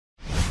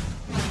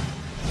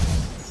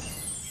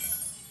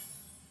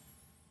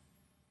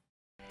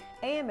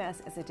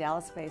AMS is a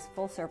Dallas-based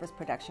full-service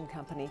production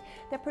company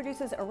that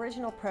produces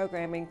original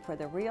programming for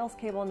the ReelZ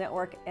Cable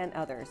Network and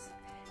others.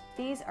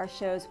 These are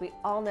shows we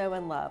all know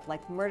and love,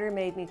 like Murder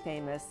Made Me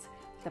Famous,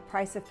 The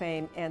Price of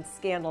Fame, and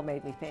Scandal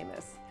Made Me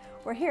Famous.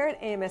 We're here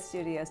at AMS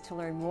Studios to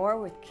learn more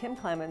with Kim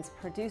Clemons,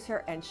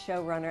 producer and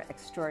showrunner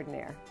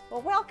extraordinaire.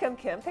 Well, welcome,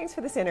 Kim. Thanks for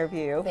this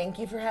interview. Thank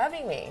you for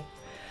having me.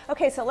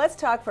 Okay, so let's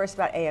talk first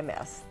about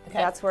AMS. Okay.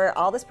 That's where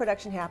all this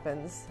production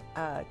happens.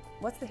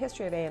 What's the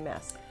history of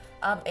AMS?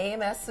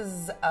 AMS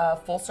is a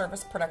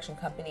full-service production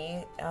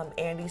company.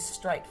 Andy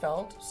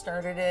Streitfeld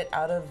started it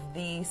out of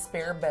the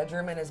spare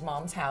bedroom in his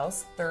mom's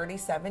house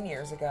 37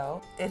 years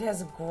ago. It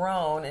has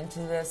grown into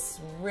this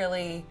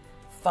really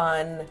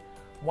fun,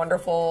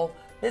 wonderful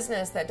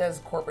business that does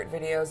corporate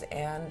videos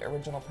and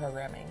original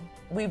programming.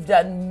 We've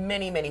done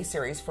many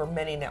series for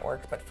many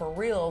networks, but for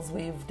ReelZ,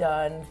 we've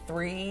done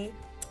 3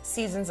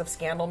 seasons of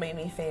Scandal Made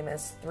Me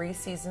Famous, 3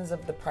 seasons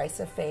of The Price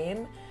of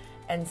Fame,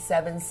 and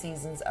 7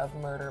 seasons of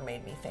Murder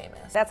Made Me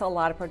Famous. That's a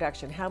lot of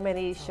production. How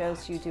many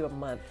shows do you do a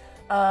month?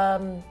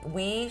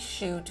 We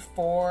shoot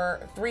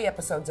for 3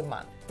 episodes a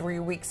month. 3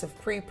 weeks of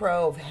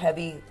pre-pro, of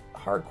heavy,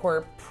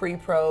 hardcore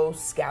pre-pro,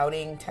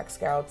 scouting, tech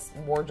scouts,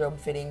 wardrobe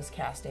fittings,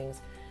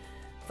 castings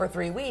for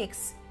 3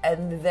 weeks,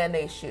 and then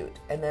they shoot,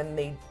 and then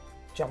they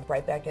jump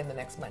right back in the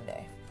next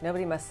Monday.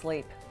 Nobody must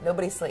sleep.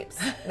 Nobody sleeps.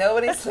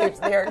 Nobody sleeps.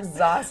 They're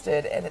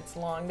exhausted, and it's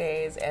long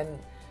days, and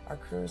our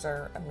crews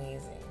are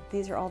amazing.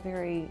 These are all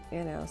very,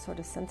 sort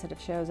of sensitive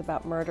shows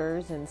about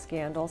murders and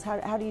scandals.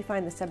 How do you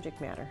find the subject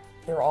matter?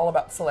 They're all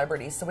about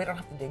celebrities, so we don't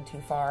have to dig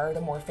too far.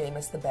 The more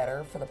famous, the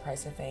better for The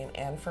Price of Fame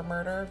and for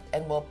Murder.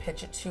 And we'll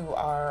pitch it to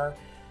our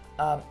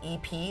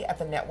EP at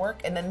the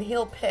network, and then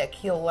he'll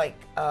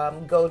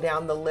go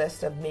down the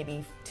list of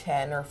maybe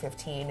 10 or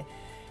 15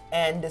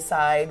 and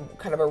decide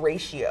kind of a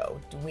ratio.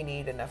 Do we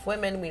need enough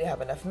women? Do we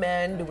have enough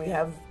men? Do we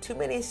have too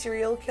many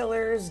serial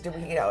killers? Do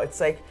we,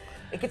 it's like,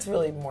 it gets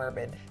really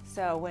morbid.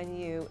 So when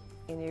you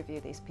interview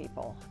these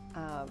people,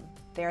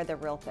 they're the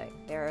real thing.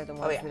 They're the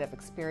ones that have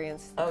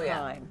experienced the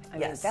crime. I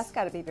mean, that's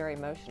got to be very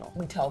emotional.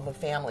 We tell the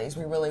families,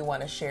 we really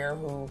want to share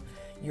who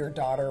your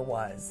daughter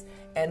was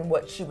and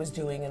what she was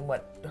doing and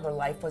what her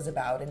life was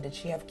about, and did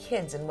she have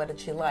kids and what did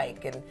she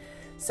like, and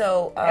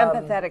so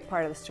empathetic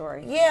part of the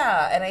story.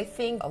 Yeah, and I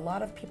think a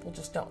lot of people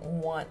just don't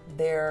want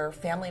their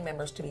family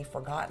members to be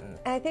forgotten.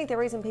 And I think the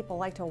reason people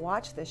like to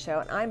watch this show,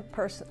 and I'm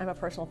a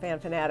personal fan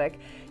fanatic,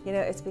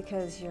 it's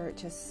because you're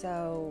just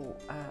so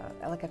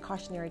like a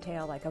cautionary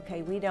tale, like,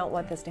 okay, we don't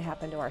want this to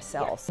happen to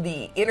ourselves. Yeah.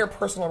 The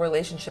interpersonal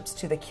relationships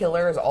to the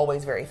killer is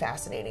always very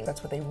fascinating.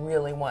 That's what they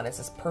really want, is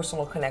this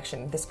personal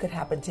connection. This could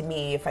happen to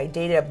me. If I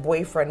dated a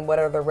boyfriend, what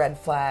are the red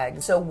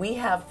flags? So we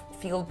have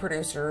field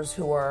producers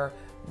who are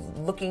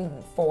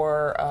looking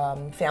for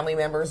family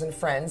members and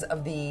friends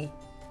of the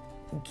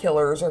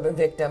killers or the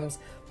victims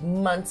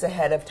months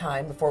ahead of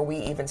time before we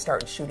even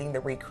start shooting the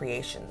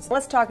recreations.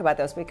 Let's talk about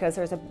those, because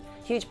there's a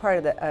huge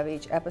part of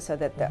each episode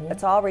that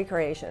it's all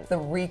recreations. The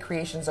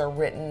recreations are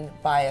written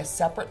by a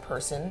separate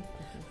person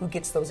who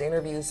gets those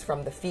interviews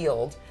from the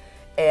field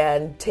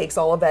and takes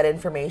all of that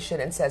information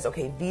and says,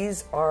 okay,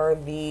 these are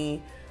the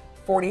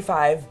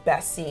 45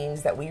 best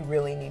scenes that we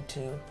really need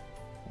to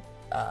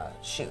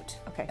shoot.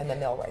 Okay. And then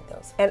they'll write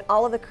those. And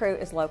all of the crew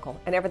is local,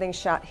 and everything's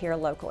shot here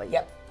locally.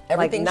 Yep.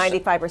 Everything's like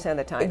 95% of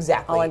the time.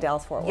 Exactly. All in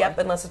Dallas-Fort Worth. Yep,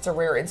 unless it's a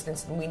rare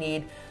instance and we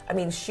need,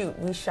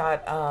 we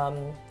shot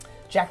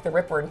Jack the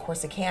Ripper in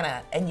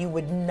Corsicana, and you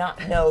would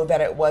not know that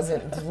it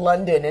wasn't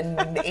London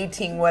in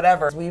 18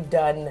 whatever. We've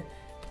done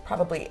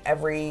probably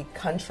every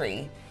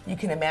country you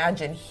can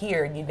imagine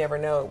here, and you'd never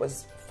know it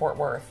was Fort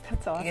Worth.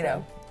 That's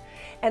awesome.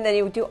 And then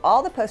you do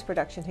all the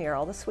post-production here,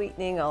 all the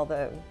sweetening, all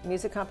the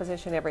music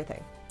composition,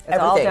 everything. It's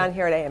all done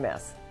here at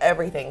AMS.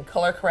 Everything.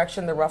 Color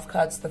correction, the rough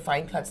cuts, the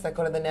fine cuts that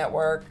go to the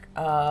network,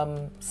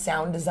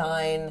 sound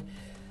design,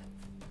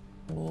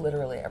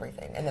 literally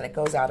everything. And then it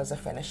goes out as a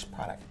finished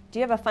product. Do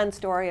you have a fun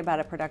story about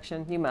a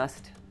production? You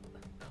must.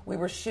 We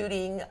were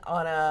shooting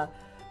on a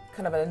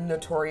kind of a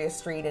notorious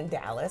street in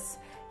Dallas,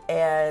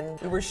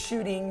 and we were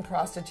shooting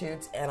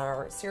prostitutes, and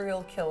our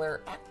serial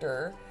killer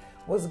actor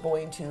was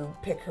going to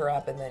pick her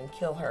up and then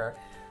kill her.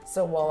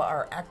 So while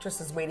our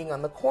actress is waiting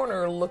on the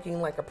corner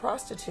looking like a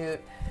prostitute,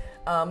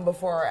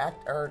 before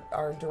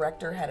our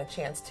director had a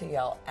chance to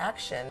yell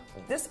action,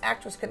 this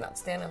actress could not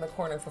stand in the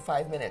corner for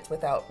 5 minutes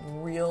without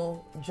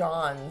real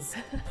Johns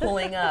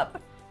pulling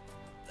up,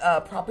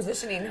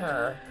 propositioning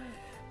her.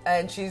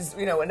 And she's,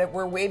 and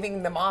we're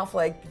waving them off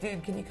like,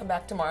 dude, can you come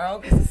back tomorrow?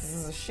 Because this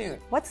is a shoot.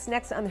 What's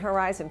next on the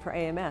horizon for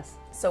AMS?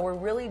 So we're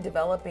really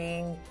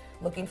developing,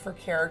 looking for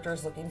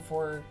characters, looking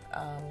for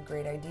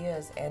great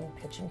ideas, and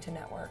pitching to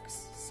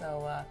networks.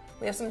 So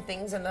we have some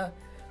things in the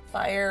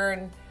fire,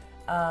 and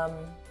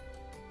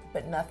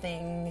but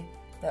nothing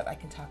that I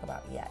can talk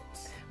about yet.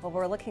 Well,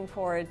 we're looking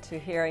forward to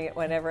hearing it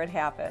whenever it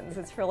happens.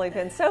 It's really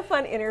been so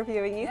fun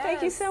interviewing you. Yes.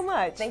 Thank you so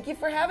much. Thank you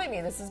for having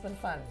me. This has been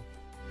fun.